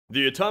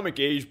The atomic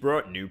age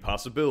brought new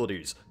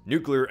possibilities.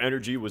 Nuclear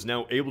energy was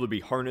now able to be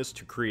harnessed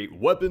to create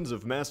weapons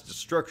of mass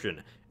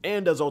destruction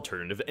and as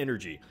alternative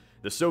energy.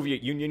 The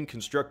Soviet Union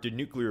constructed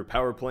nuclear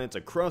power plants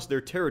across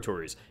their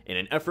territories in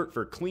an effort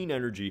for clean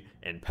energy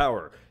and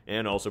power,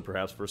 and also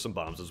perhaps for some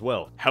bombs as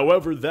well.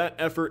 However, that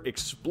effort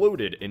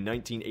exploded in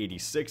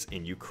 1986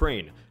 in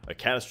Ukraine. A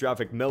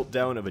catastrophic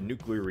meltdown of a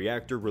nuclear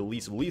reactor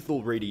released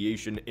lethal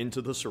radiation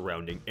into the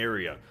surrounding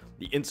area.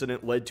 The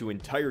incident led to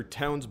entire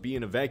towns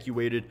being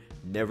evacuated,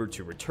 never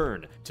to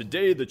return.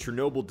 Today, the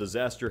Chernobyl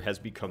disaster has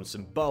become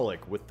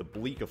symbolic with the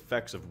bleak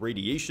effects of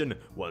radiation,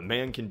 what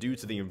man can do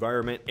to the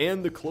environment,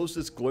 and the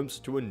closest glimpse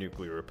to a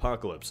nuclear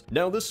apocalypse.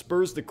 Now this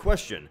spurs the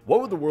question,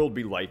 what would the world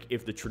be like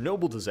if the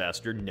Chernobyl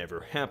disaster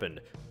never happened?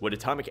 Would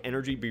atomic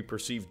energy be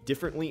perceived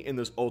differently in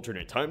this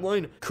alternate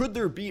timeline? Could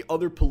there be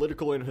other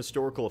political and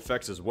historical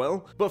effects as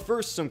well? But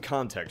first, some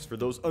context for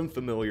those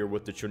unfamiliar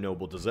with the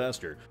Chernobyl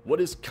disaster. What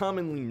is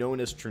commonly known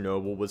as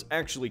Chernobyl was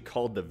actually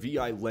called the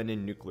V.I.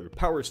 Lenin nuclear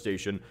power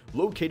station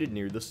located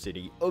near the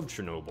city of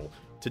Chernobyl.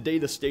 Today,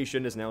 the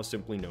station is now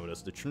simply known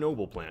as the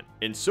Chernobyl Plant.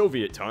 In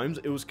Soviet times,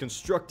 it was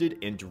constructed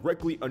and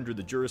directly under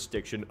the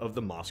jurisdiction of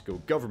the Moscow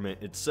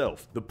government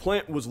itself. The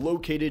plant was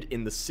located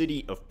in the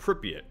city of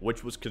Pripyat,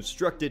 which was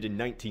constructed in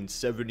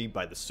 1970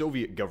 by the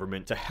Soviet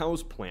government to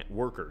house plant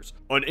workers.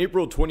 On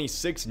April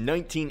 26,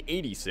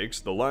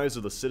 1986, the lives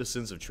of the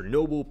citizens of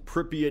Chernobyl,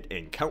 Pripyat,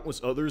 and countless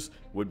others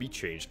would be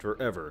changed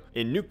forever.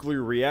 In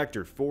Nuclear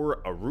Reactor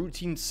 4, a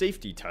routine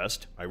safety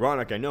test,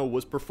 ironic I know,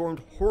 was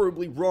performed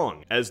horribly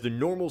wrong, as the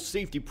normal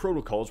safety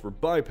protocols were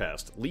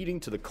bypassed, leading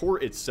to the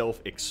core itself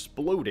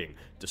exploding,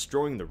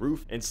 destroying the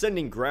roof, and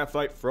sending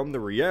graphite from the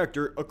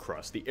reactor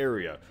across the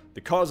area.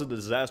 The cause of the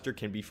disaster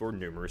can be for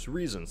numerous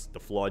reasons. The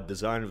flawed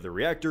design of the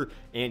reactor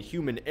and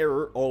human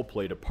error all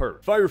played a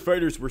part.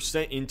 Firefighters were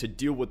sent in to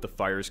deal with the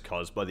fires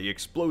caused by the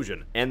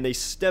explosion, and they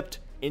stepped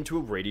into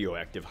a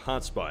radioactive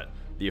hotspot.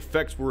 The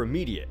effects were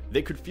immediate.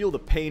 They could feel the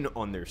pain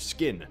on their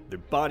skin, their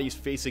bodies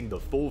facing the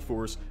full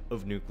force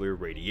of nuclear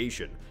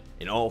radiation.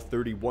 And all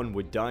 31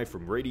 would die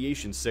from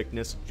radiation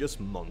sickness just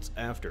months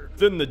after.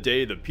 Within the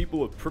day, the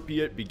people of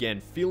Pripyat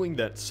began feeling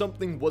that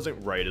something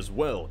wasn't right as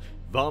well.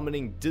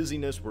 Vomiting,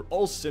 dizziness were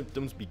all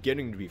symptoms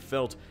beginning to be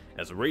felt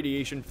as the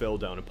radiation fell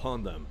down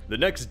upon them. The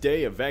next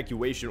day,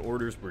 evacuation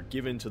orders were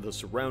given to the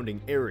surrounding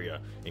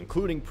area,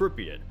 including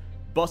Pripyat.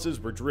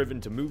 Buses were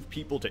driven to move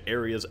people to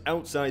areas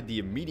outside the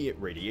immediate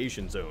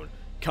radiation zone.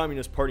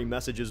 Communist Party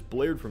messages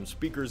blared from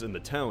speakers in the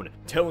town,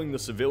 telling the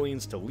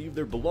civilians to leave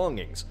their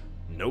belongings.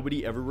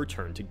 Nobody ever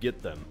returned to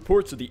get them.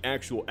 Reports of the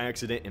actual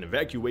accident and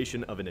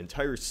evacuation of an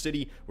entire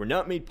city were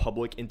not made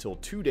public until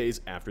 2 days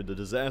after the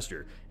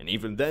disaster, and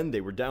even then they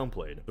were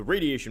downplayed. The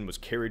radiation was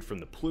carried from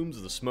the plumes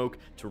of the smoke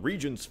to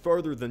regions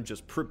farther than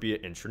just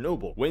Pripyat and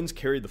Chernobyl. Winds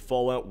carried the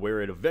fallout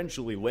where it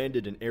eventually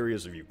landed in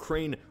areas of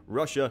Ukraine,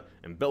 Russia,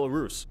 and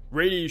Belarus.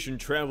 Radiation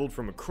traveled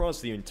from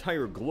across the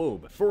entire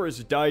globe.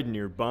 Forests died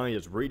nearby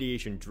as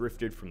radiation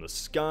drifted from the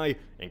sky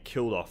and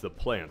killed off the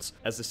plants.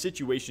 As the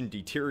situation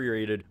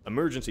deteriorated,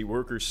 emergency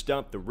workers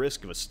stopped the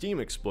risk of a steam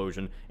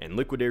explosion, and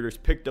liquidators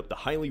picked up the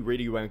highly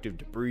radioactive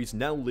debris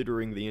now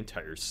littering the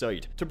entire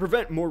site. To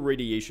prevent more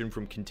radiation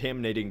from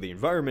contaminating the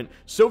environment,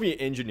 Soviet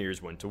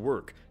engineers went to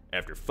work.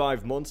 After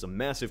 5 months, a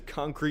massive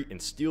concrete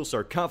and steel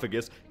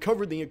sarcophagus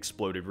covered the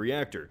exploded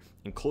reactor,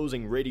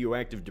 enclosing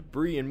radioactive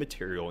debris and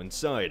material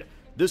inside.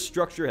 This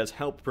structure has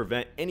helped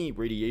prevent any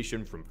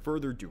radiation from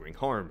further doing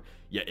harm,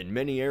 yet in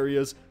many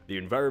areas, the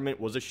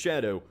environment was a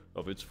shadow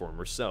of its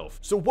former self.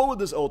 So what would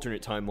this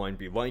alternate timeline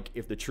be like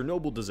if the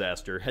Chernobyl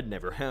disaster had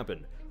never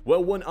happened?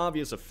 Well, one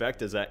obvious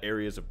effect is that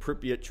areas of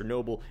Pripyat,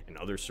 Chernobyl, and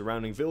other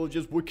surrounding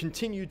villages would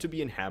continue to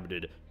be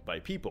inhabited by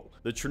people.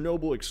 The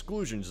Chernobyl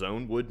exclusion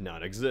zone would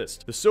not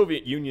exist. The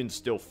Soviet Union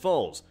still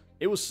falls.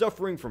 It was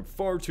suffering from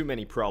far too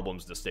many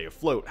problems to stay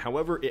afloat.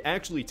 However, it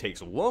actually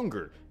takes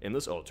longer in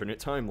this alternate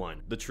timeline.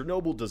 The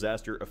Chernobyl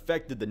disaster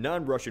affected the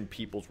non-Russian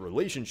people's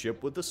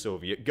relationship with the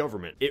Soviet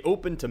government. It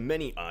opened to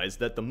many eyes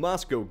that the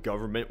Moscow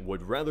government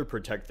would rather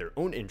protect their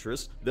own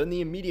interests than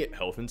the immediate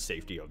health and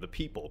safety of the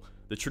people.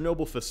 The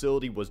Chernobyl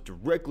facility was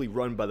directly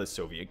run by the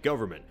Soviet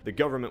government. The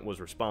government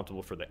was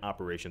responsible for the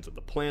operations of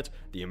the plant,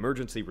 the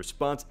emergency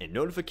response, and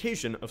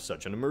notification of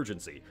such an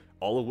emergency,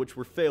 all of which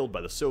were failed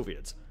by the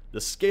Soviets. The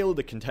scale of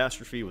the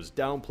catastrophe was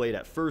downplayed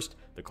at first,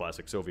 the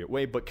classic Soviet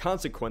way, but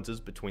consequences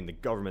between the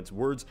government's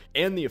words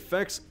and the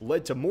effects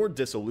led to more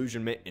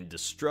disillusionment and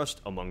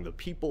distrust among the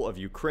people of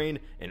Ukraine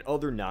and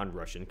other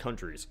non-Russian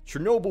countries.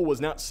 Chernobyl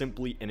was not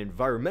simply an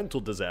environmental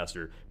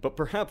disaster, but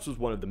perhaps was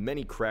one of the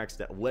many cracks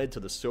that led to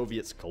the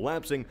Soviets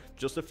collapsing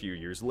just a few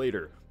years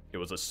later. It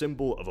was a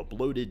symbol of a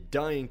bloated,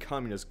 dying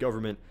communist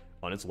government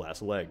on its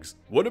last legs.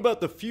 What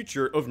about the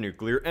future of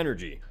nuclear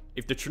energy?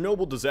 If the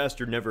Chernobyl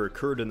disaster never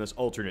occurred in this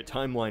alternate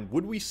timeline,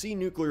 would we see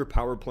nuclear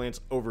power plants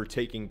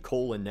overtaking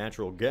coal and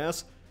natural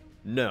gas?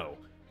 No.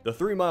 The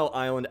 3 Mile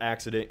Island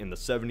accident in the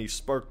 70s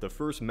sparked the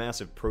first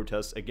massive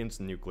protests against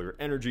nuclear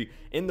energy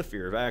and the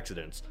fear of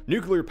accidents.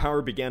 Nuclear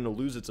power began to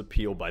lose its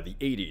appeal by the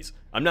 80s.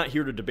 I'm not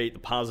here to debate the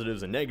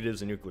positives and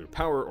negatives of nuclear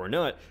power or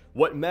not.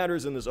 What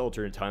matters in this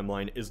alternate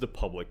timeline is the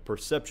public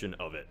perception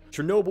of it.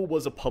 Chernobyl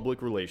was a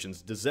public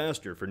relations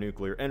disaster for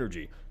nuclear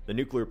energy. The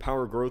nuclear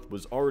power growth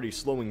was already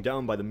slowing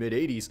down by the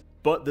mid-80s,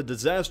 but the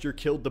disaster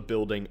killed the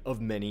building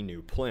of many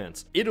new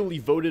plants. Italy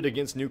voted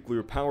against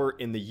nuclear power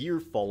in the year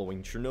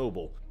following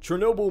Chernobyl.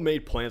 Chernobyl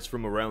made plants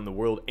from around the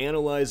world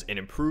analyze and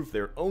improve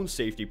their own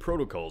safety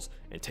protocols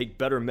and take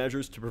better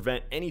measures to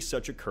prevent any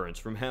such occurrence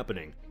from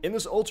happening. In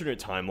this alternate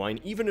timeline,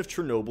 even if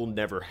Chernobyl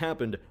never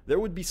happened, there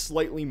would be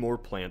slightly more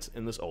plants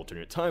in this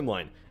alternate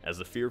timeline, as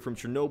the fear from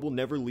Chernobyl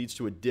never leads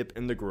to a dip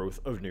in the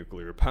growth of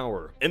nuclear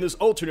power. In this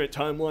alternate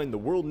timeline, the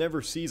world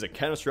never sees a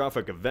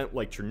catastrophic event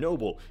like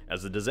Chernobyl,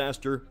 as the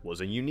disaster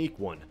was a unique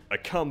one. A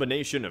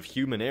combination of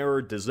human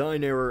error,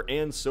 design error,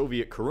 and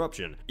Soviet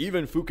corruption.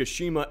 Even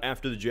Fukushima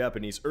after the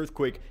Japanese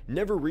earthquake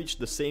never reached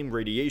the same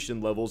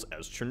radiation levels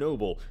as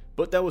Chernobyl,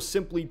 but that was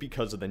simply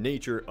because of the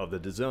nature of the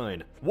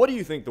design. What do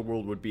you think the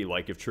world would be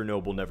like if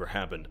Chernobyl never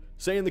happened?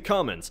 Say in the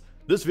comments.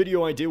 This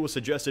video idea was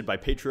suggested by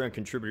Patreon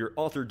contributor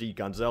Arthur D.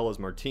 Gonzalez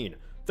Martin.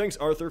 Thanks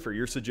Arthur for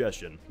your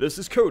suggestion. This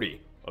is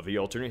Cody of the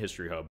Alternate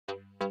History Hub.